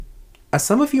As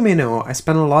some of you may know, I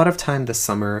spent a lot of time this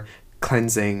summer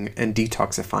cleansing and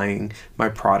detoxifying my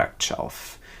product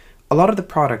shelf. A lot of the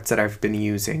products that I've been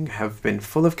using have been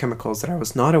full of chemicals that I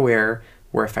was not aware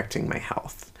were affecting my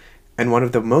health. And one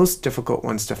of the most difficult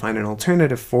ones to find an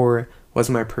alternative for was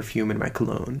my perfume and my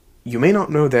cologne. You may not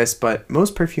know this, but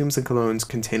most perfumes and colognes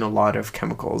contain a lot of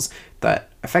chemicals that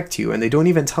affect you, and they don't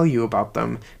even tell you about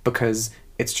them because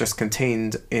it's just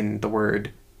contained in the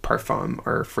word parfum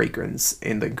or fragrance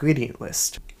in the ingredient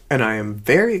list. And I am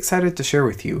very excited to share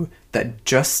with you that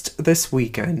just this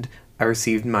weekend I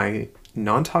received my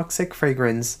non-toxic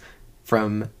fragrance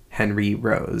from Henry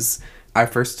Rose. I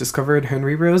first discovered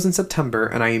Henry Rose in September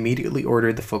and I immediately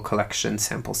ordered the full collection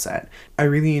sample set. I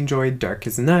really enjoyed Dark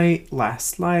as Night,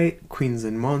 Last Light, Queens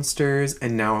and Monsters,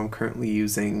 and now I'm currently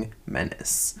using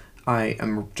Menace. I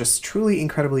am just truly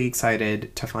incredibly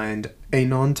excited to find a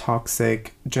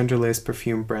non-toxic, genderless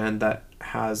perfume brand that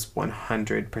has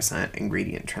 100%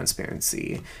 ingredient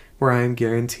transparency, where I am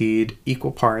guaranteed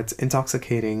equal parts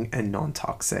intoxicating and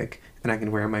non-toxic, and I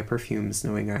can wear my perfumes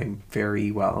knowing I'm very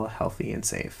well, healthy, and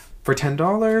safe. For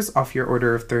 $10 off your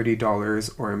order of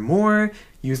 $30 or more,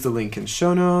 use the link in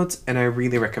show notes, and I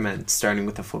really recommend starting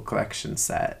with a full collection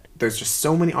set. There's just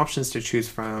so many options to choose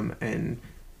from, and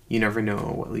you never know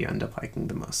what you end up liking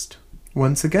the most.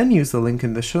 Once again, use the link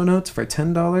in the show notes for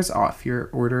 $10 off your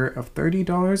order of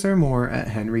 $30 or more at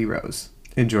Henry Rose.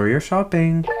 Enjoy your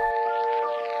shopping!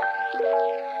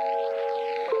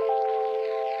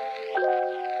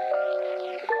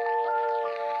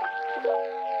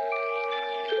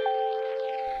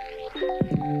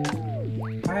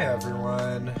 Hi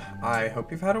everyone, I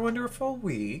hope you've had a wonderful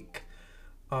week.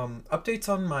 Updates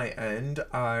on my end,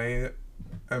 I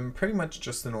am pretty much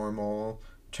just the normal,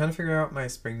 trying to figure out my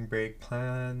spring break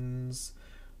plans.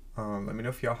 Let me know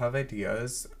if y'all have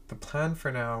ideas. The plan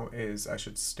for now is I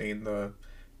should stay in the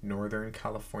Northern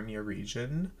California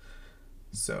region.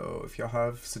 So if y'all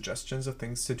have suggestions of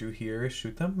things to do here,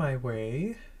 shoot them my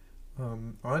way.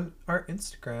 On our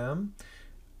Instagram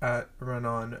at Run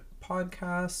On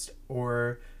Podcast,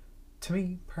 or to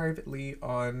me privately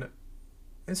on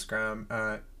Instagram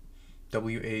at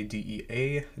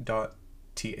wadea.tadros.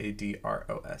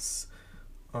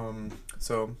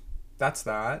 So that's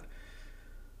that.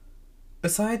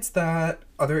 Besides that,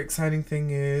 other exciting thing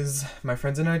is my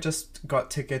friends and I just got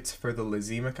tickets for the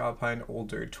Lizzie McAlpine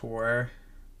Older Tour.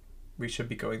 We should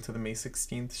be going to the May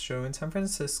 16th show in San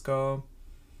Francisco.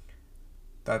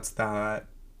 That's that.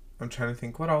 I'm trying to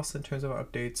think what else in terms of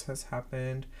updates has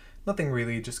happened. Nothing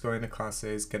really, just going to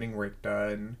classes, getting work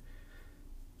done.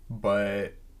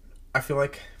 But I feel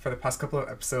like for the past couple of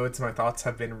episodes, my thoughts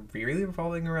have been really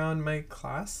revolving around my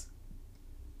class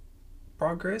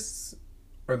progress,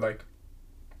 or like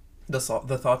the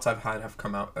thoughts I've had have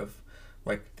come out of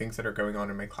like things that are going on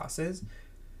in my classes.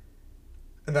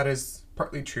 And that is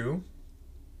partly true.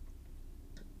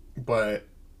 But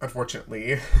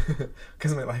unfortunately,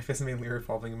 because my life is mainly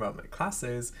revolving about my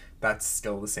classes, that's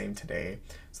still the same today.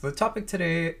 So the topic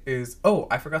today is,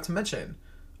 I forgot to mention,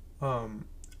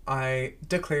 I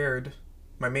declared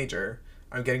my major.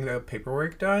 I'm getting the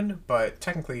paperwork done, but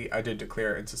technically I did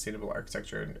declare in sustainable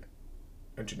architecture and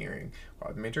engineering.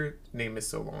 Wow, the major name is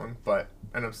so long, but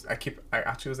I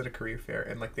actually was at a career fair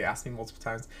and like they asked me multiple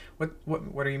times, what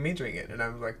are you majoring in? And I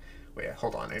was like, wait,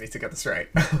 hold on, I need to get this right.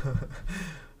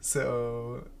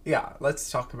 So yeah, let's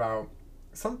talk about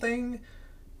something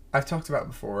I've talked about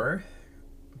before,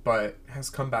 but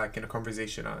has come back in a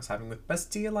conversation I was having with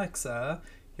bestie Alexa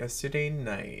yesterday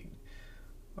night.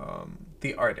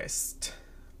 The artist.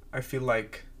 I feel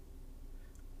like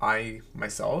I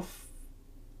myself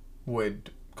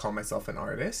would call myself an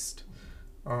artist.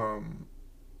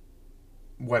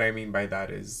 What I mean by that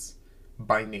is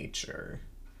by nature.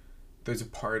 There's a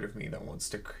part of me that wants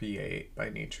to create by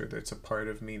nature. There's a part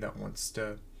of me that wants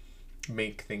to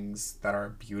make things that are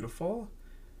beautiful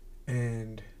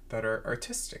and that are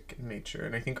artistic in nature.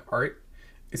 And I think art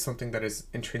is something that is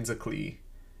intrinsically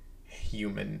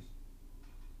human.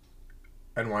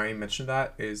 And why I mention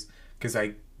that is because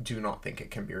I do not think it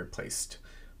can be replaced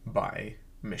by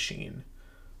machine.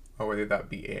 Or whether that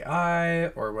be AI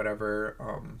or whatever,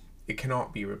 it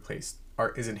cannot be replaced.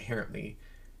 Art is inherently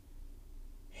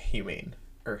humane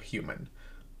or human.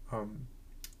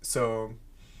 So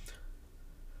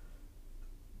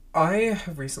I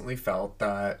have recently felt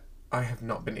that I have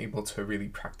not been able to really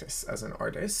practice as an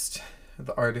artist.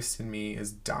 The artist in me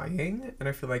is dying, and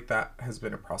I feel like that has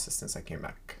been a process since I came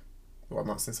back. Well,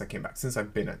 not since I came back, since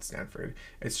I've been at Stanford.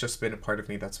 It's just been a part of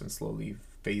me that's been slowly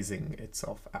fading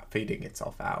itself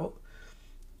out.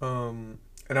 And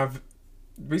I've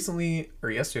recently,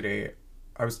 or yesterday,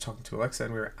 I was talking to Alexa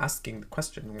and we were asking the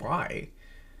question why.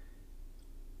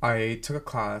 I took a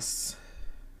class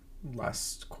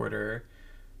last quarter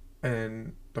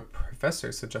and the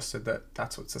professor suggested that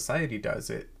that's what society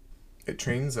does. It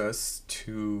trains us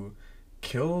to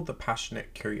kill the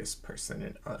passionate, curious person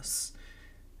in us.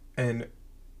 And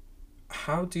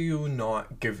how do you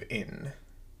not give in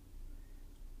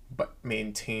but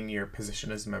maintain your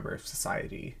position as a member of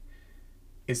society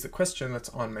is the question that's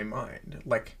on my mind.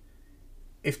 Like,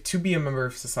 if to be a member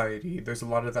of society, there's a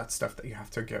lot of that stuff that you have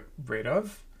to get rid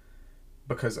of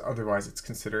because otherwise it's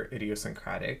considered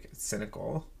idiosyncratic, it's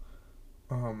cynical.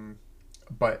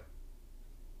 But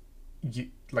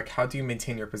you, like, how do you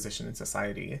maintain your position in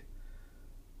society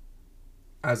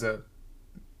as a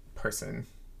person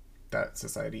that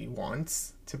society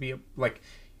wants to be like,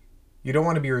 you don't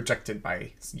want to be rejected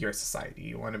by your society,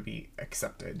 you want to be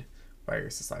accepted by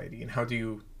your society, and how do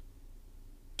you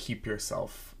keep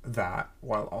yourself that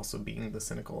while also being the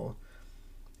cynical,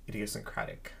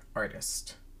 idiosyncratic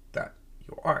artist that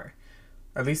you are?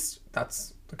 At least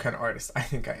that's the kind of artist I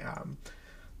think I am.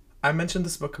 I mentioned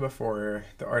this book before,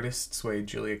 The Artist's Way,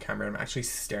 Julia Cameron. I'm actually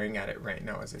staring at it right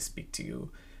now as I speak to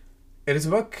you. It is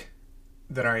a book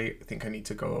that I think I need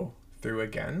to go through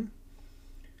again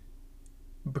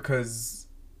because,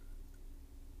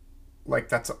 like,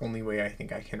 that's the only way I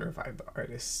think I can revive the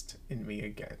artist in me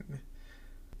again.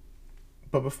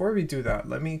 But before we do that,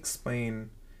 let me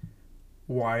explain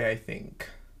why I think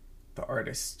the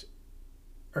artist,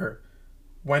 or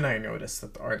when I noticed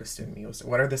that the artist in me was,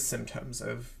 what are the symptoms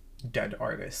of dead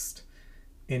artist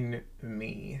in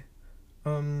me?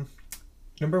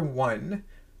 Number one,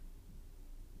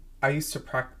 I used to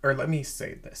practice, or let me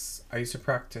say this, I used to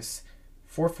practice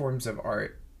 4 forms of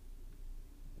art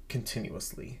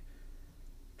continuously: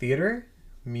 theater,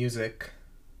 music,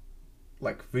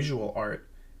 like visual art,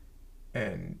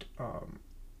 and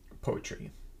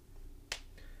poetry.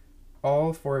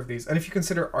 All 4 of these, and if you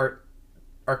consider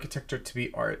architecture to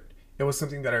be art, it was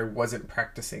something that I wasn't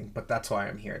practicing, but that's why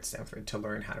I'm here at Stanford, to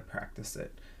learn how to practice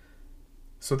it.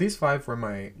 So these 5 were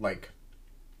my, like,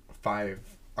 5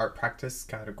 art practice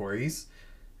categories.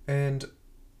 And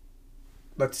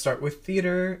let's start with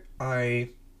theater.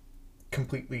 I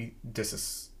completely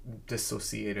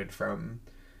dissociated from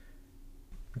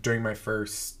during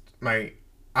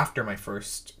after my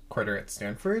first quarter at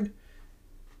Stanford.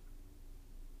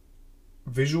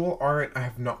 Visual art I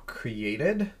have not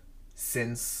created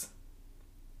since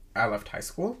I left high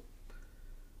school.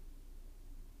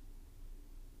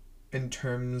 In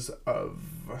terms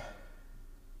of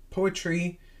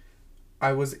poetry,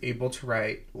 I was able to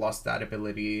write, lost that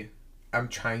ability. I'm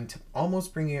trying to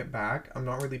almost bring it back. I'm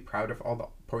not really proud of all the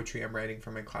poetry I'm writing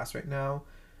for my class right now,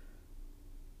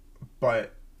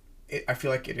 but I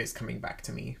feel like it is coming back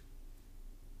to me,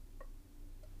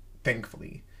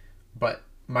 thankfully. But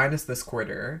minus this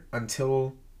quarter,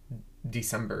 until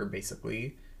December,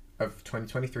 basically, of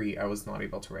 2023, I was not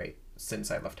able to write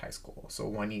since I left high school. So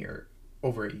 1 year,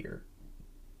 over a year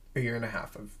and a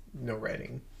half of no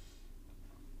writing.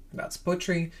 That's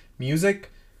poetry.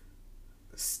 Music,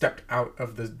 stepped out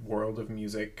of the world of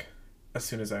music as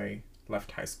soon as I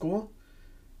left high school.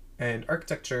 And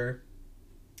architecture,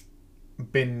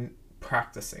 been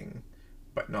practicing,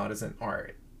 but not as an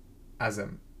art, as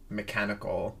a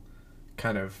mechanical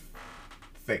kind of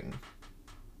thing,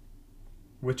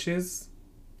 which is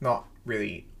not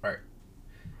really art.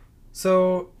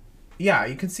 So yeah,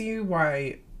 you can see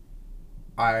where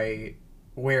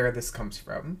this comes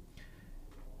from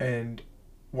and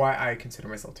why I consider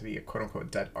myself to be a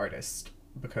quote-unquote dead artist,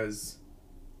 because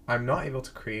I'm not able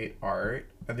to create art,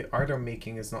 and the art I'm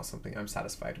making is not something I'm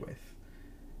satisfied with.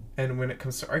 And when it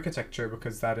comes to architecture,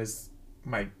 because that is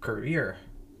my career,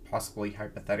 possibly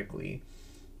hypothetically,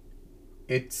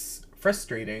 it's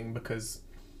frustrating because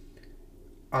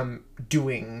I'm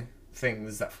doing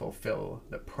things that fulfill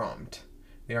the prompt.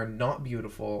 They are not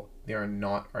beautiful, they are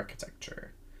not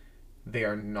architecture. They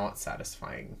are not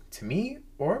satisfying to me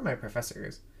or my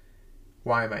professors.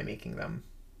 Why am I making them?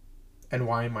 And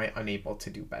why am I unable to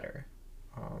do better?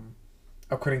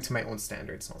 According to my own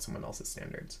standards, not someone else's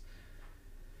standards.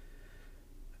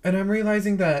 And I'm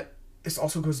realizing that this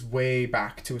also goes way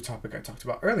back to a topic I talked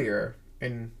about earlier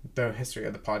in the history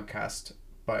of the podcast,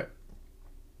 but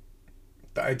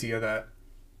the idea that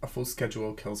a full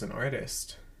schedule kills an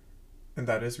artist. And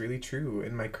that is really true.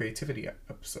 In my creativity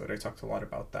episode, I talked a lot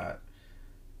about that.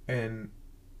 And,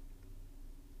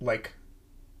 like,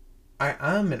 I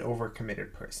am an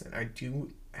overcommitted person. I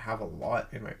do have a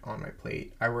lot on my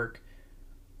plate. I work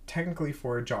technically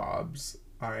 4 jobs.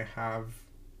 I have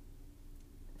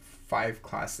 5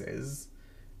 classes.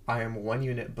 I am 1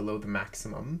 unit below the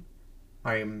maximum.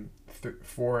 I am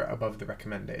 4 above the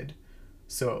recommended.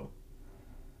 So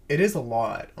it is a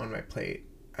lot on my plate.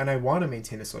 And I want to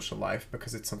maintain a social life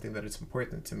because it's something that is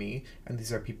important to me. And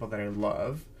these are people that I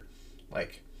love.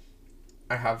 Like,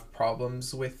 I have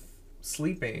problems with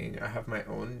sleeping. I have my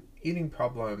own eating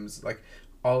problems. Like,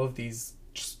 all of these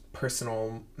just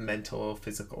personal, mental,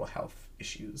 physical health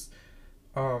issues.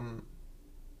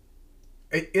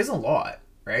 It is a lot,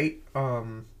 right?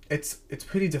 It's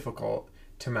pretty difficult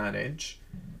to manage,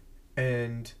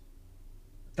 and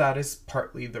that is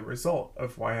partly the result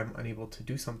of why I'm unable to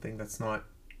do something that's not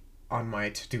on my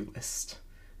to-do list,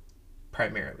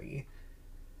 primarily.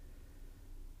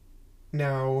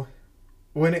 Now,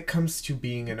 when it comes to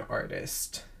being an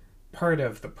artist, part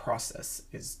of the process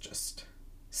is just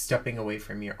stepping away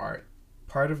from your art.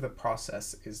 Part of the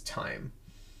process is time.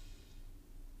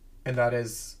 And that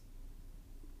is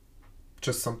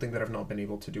just something that I've not been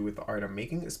able to do with the art I'm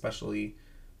making, especially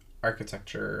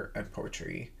architecture and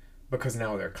poetry, because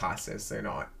now they're classes, they're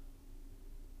not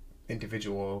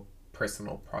individual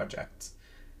personal projects.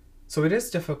 So it is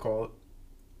difficult.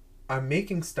 I'm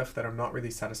making stuff that I'm not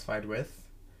really satisfied with.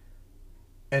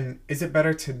 And is it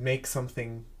better to make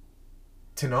something,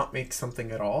 to not make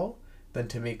something at all, than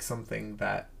to make something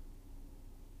that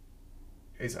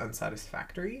is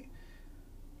unsatisfactory?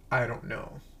 I don't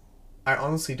know. I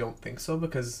honestly don't think so,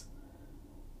 because,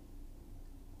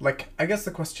 like, I guess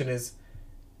the question is,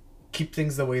 keep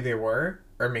things the way they were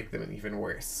or make them even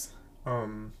worse.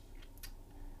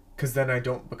 Because then I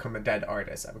don't become a dead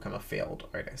artist, I become a failed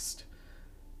artist.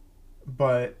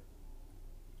 But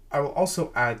I will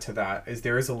also add to that is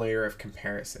there is a layer of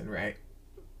comparison, right?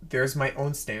 There's my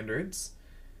own standards,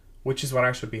 which is what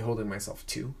I should be holding myself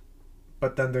to.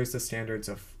 But then there's the standards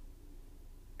of,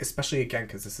 especially again,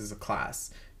 because this is a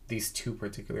class, these two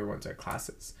particular ones are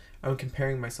classes. I'm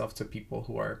comparing myself to people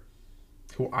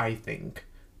who I think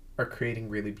are creating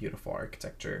really beautiful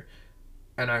architecture.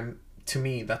 And to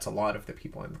me, that's a lot of the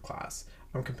people in the class.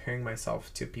 I'm comparing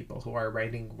myself to people who are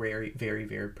writing very, very,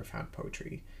 very profound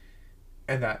poetry.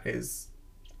 And that is,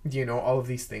 all of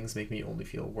these things make me only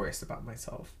feel worse about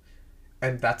myself.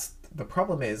 And that's the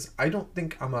problem is, I don't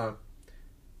think I'm a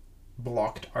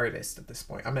blocked artist at this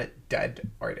point. I'm a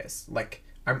dead artist. Like,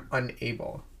 I'm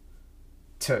unable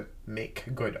to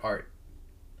make good art.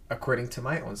 According to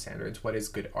my own standards, what is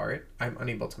good art? I'm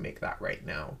unable to make that right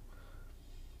now.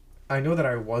 I know that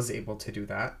I was able to do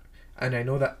that, and I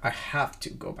know that I have to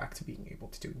go back to being able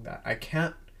to doing that. I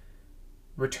can't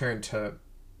return to,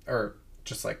 or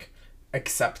just like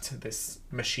accept this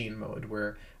machine mode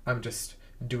where I'm just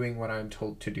doing what I'm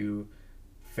told to do,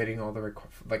 fitting all the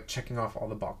like checking off all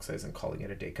the boxes and calling it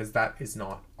a day, because that is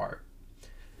not art.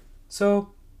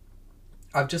 So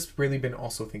I've just really been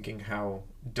also thinking how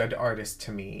dead artist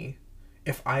to me,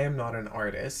 if I am not an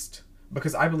artist,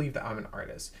 because I believe that I'm an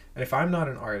artist, and if I'm not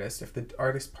an artist, if the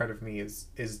artist part of me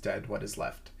is dead, what is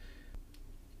left?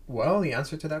 Well, the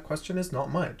answer to that question is not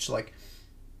much. Like,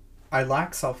 I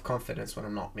lack self-confidence when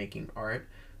I'm not making art.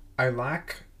 I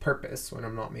lack purpose when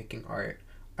I'm not making art.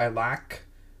 I lack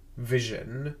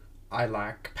vision. I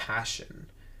lack passion.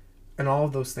 And all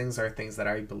of those things are things that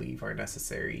I believe are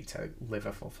necessary to live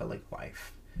a fulfilling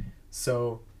life.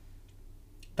 So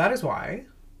that is why,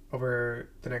 over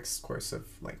the next course of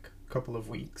like a couple of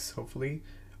weeks, hopefully,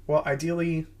 well,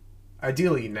 ideally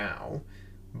now,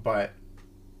 but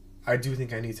I do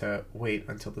think I need to wait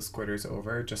until this quarter is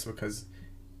over, just because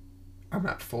I'm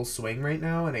at full swing right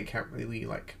now and I can't really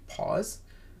like pause.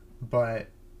 But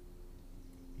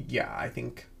yeah, I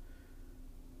think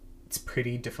it's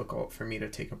pretty difficult for me to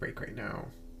take a break right now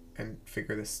and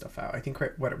figure this stuff out. I think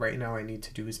what right now I need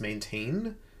to do is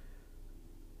maintain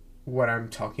what I'm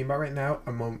talking about right now,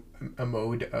 a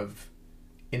mode of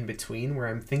in between where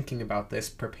I'm thinking about this,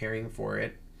 preparing for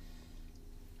it,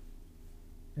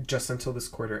 just until this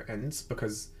quarter ends,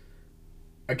 because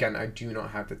again, I do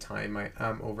not have the time. I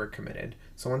am overcommitted.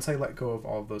 So once I let go of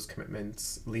all of those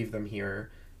commitments, leave them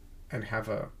here, and have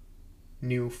a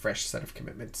new, fresh set of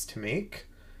commitments to make,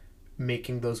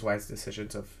 making those wise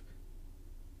decisions of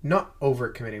not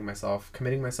overcommitting myself,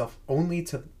 committing myself only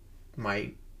to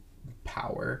my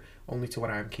power, only to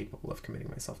what I'm capable of committing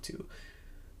myself to.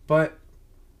 But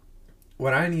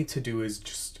what I need to do is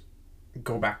just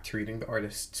go back to reading The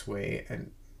Artist's Way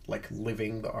and like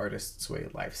living the artist's way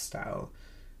lifestyle,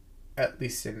 at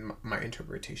least in my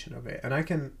interpretation of it.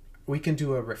 And we can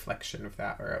do a reflection of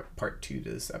that, or a part 2 to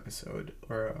this episode,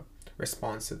 or a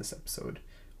response to this episode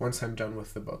once I'm done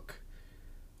with the book.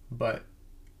 But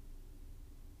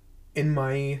in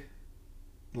my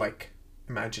like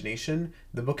imagination,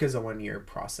 the book is a 1-year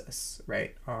process,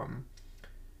 right?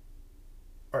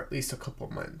 or at least a couple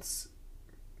months,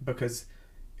 because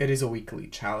it is a weekly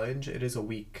challenge. It is a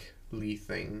weekly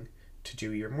thing to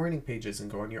do your morning pages and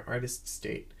go on your artist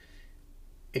state.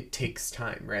 It takes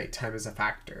time, right? Time is a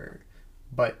factor.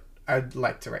 But I'd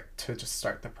like to just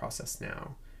start the process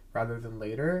now rather than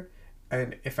later.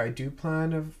 And if I do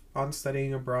plan on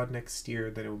studying abroad next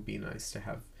year, then it would be nice to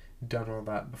have done all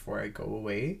that before I go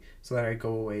away, so that I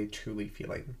go away truly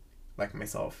feeling like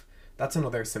myself. That's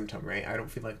another symptom, right? I don't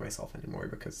feel like myself anymore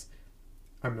because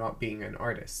I'm not being an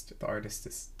artist. The artist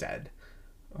is dead.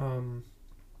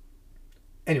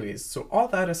 Anyways, so all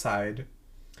that aside,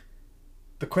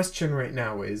 the question right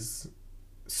now is,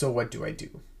 so what do I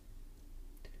do?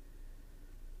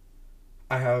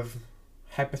 I have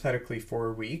hypothetically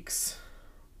 4 weeks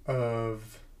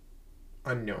of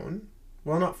unknown.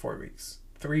 Well, not 4 weeks.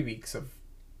 3 weeks of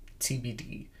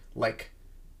TBD, like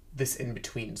this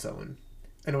in-between zone.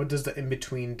 And what does the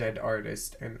in-between dead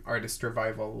artist and artist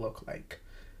revival look like?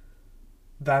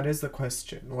 That is the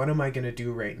question. What am I going to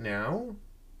do right now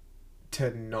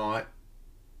to not,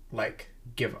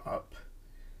 give up?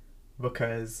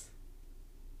 Because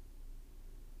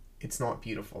it's not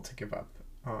beautiful to give up,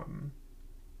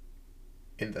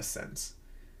 in this sense.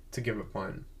 To give up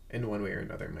on, in one way or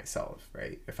another, myself,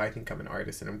 right? If I think I'm an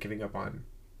artist and I'm giving up on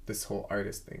this whole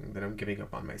artist thing, then I'm giving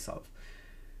up on myself.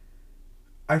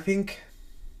 I think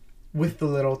with the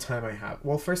little time I have,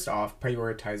 well, first off,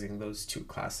 prioritizing those 2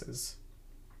 classes,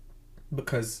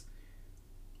 because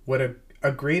what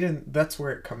a grade in, that's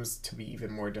where it comes to be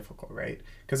even more difficult, right?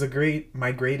 Because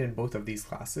my grade in both of these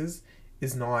classes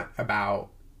is not about,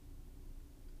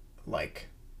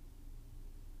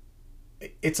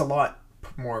 it's a lot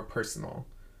more personal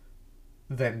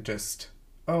than just,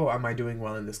 oh, am I doing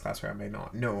well in this class or am I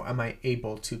not? No, am I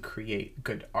able to create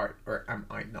good art or am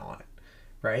I not?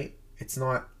 Right? It's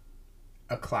not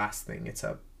a class thing, it's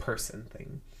a person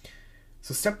thing.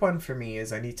 So step 1 for me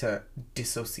is I need to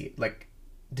dissociate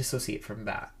from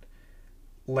that.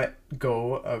 Let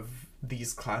go of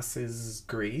these classes'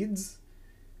 grades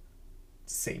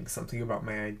saying something about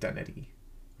my identity,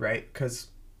 right? Because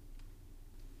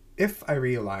if I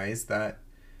realize that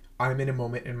I'm in a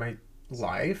moment in my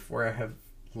life where I have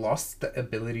lost the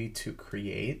ability to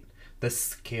create, the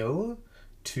skill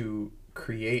to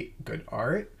create good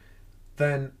art,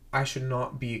 then I should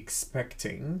not be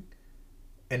expecting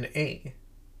an A.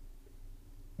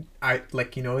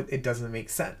 It doesn't make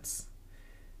sense.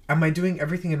 Am I doing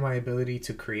everything in my ability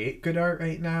to create good art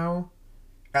right now?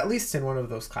 At least in one of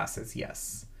those classes,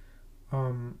 yes.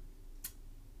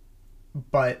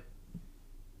 But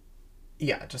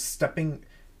yeah, just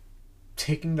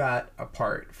taking that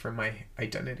apart from my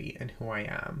identity and who I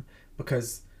am,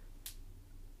 because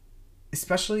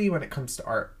especially when it comes to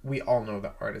art, we all know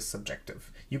that art is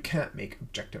subjective. You can't make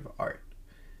objective art.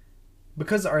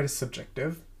 Because art is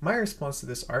subjective, my response to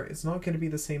this art is not going to be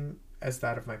the same as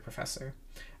that of my professor.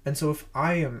 And so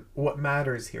what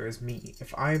matters here is me.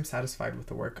 If I am satisfied with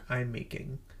the work I'm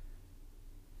making,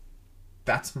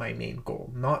 that's my main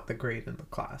goal, not the grade in the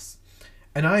class.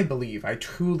 And I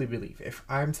truly believe, if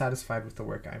I'm satisfied with the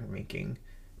work I'm making,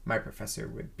 my professor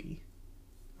would be.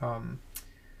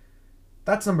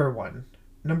 That's number 1.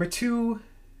 Number 2,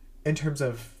 in terms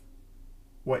of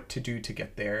what to do to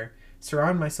get there,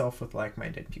 surround myself with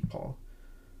like-minded people.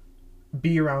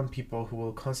 Be around people who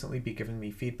will constantly be giving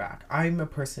me feedback. I'm a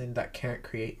person that can't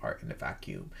create art in a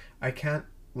vacuum. I can't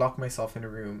lock myself in a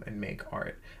room and make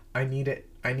art. I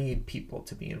need people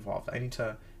to be involved. I need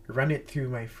to run it through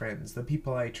my friends, the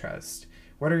people I trust.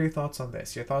 What are your thoughts on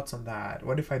this? Your thoughts on that?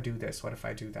 What if I do this? What if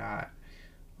I do that?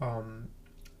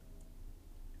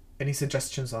 Any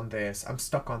suggestions on this? I'm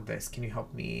stuck on this. Can you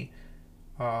help me?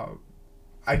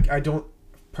 I don't,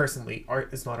 personally,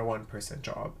 art is not a one-person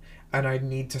job, and I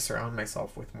need to surround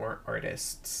myself with more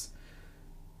artists.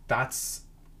 That's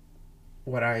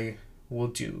what I will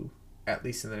do, at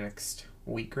least in the next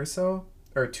week or so,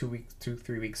 or 3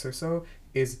 weeks or so,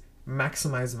 is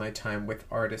maximize my time with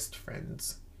artist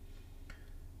friends,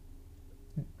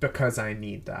 because I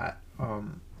need that.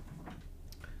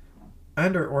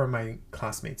 And or my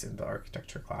classmates in the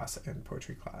architecture class and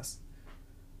poetry class,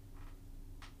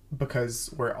 because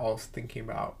we're all thinking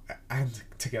about and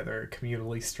together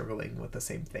communally struggling with the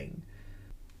same thing.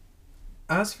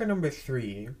 As for number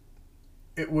 3,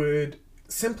 it would,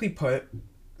 simply put,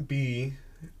 be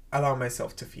allow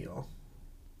myself to feel.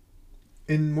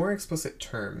 In more explicit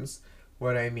terms,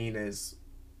 what I mean is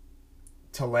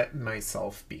to let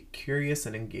myself be curious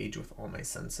and engage with all my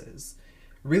senses.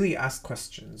 Really ask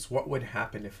questions. What would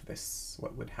happen if this?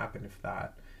 What would happen if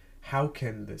that? How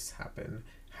can this happen?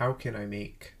 How can I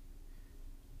make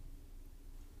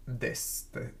this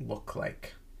look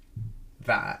like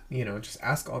that, just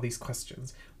ask all these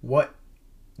questions. What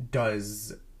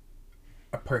does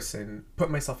a person, put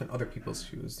myself in other people's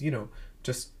shoes,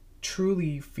 just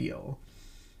truly feel?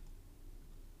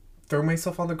 Throw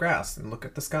myself on the grass and look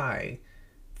at the sky.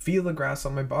 Feel the grass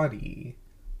on my body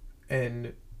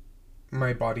and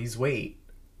my body's weight.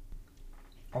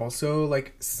 Also,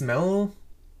 smell,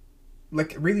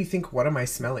 really think, what am I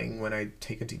smelling when I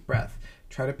take a deep breath?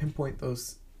 Try to pinpoint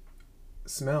those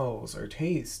smells or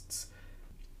tastes.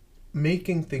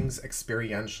 Making things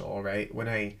experiential, right? When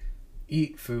I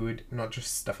eat food, not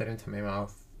just stuff it into my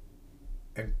mouth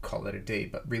and call it a day,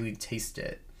 but really taste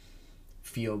it,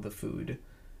 feel the food.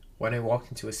 When I walk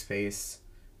into a space,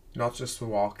 not just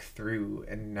walk through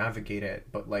and navigate it,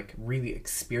 but really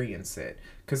experience it.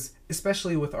 Because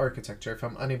especially with architecture, if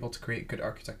I'm unable to create good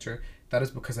architecture, that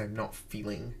is because I'm not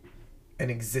feeling and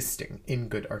existing in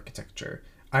good architecture.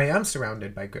 I am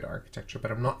surrounded by good architecture, but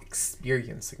I'm not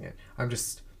experiencing it. I'm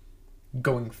just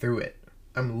going through it.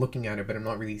 I'm looking at it, but I'm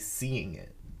not really seeing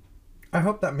it. I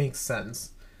hope that makes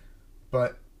sense.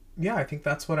 But yeah, I think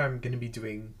that's what I'm going to be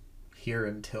doing here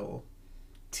until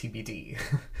TBD.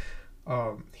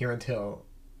 Here until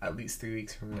at least 3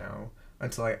 weeks from now,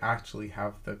 until I actually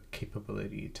have the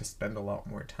capability to spend a lot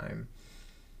more time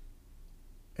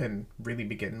and really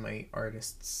begin my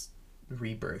artist's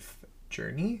rebirth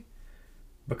journey,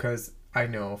 because I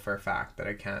know for a fact that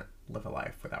I can't live a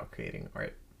life without creating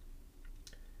art.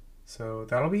 So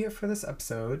that'll be it for this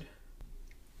episode.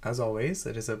 As always,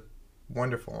 it is a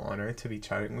wonderful honor to be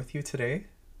chatting with you today.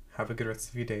 Have a good rest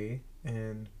of your day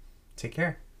and take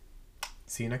care.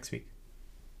 See you next week.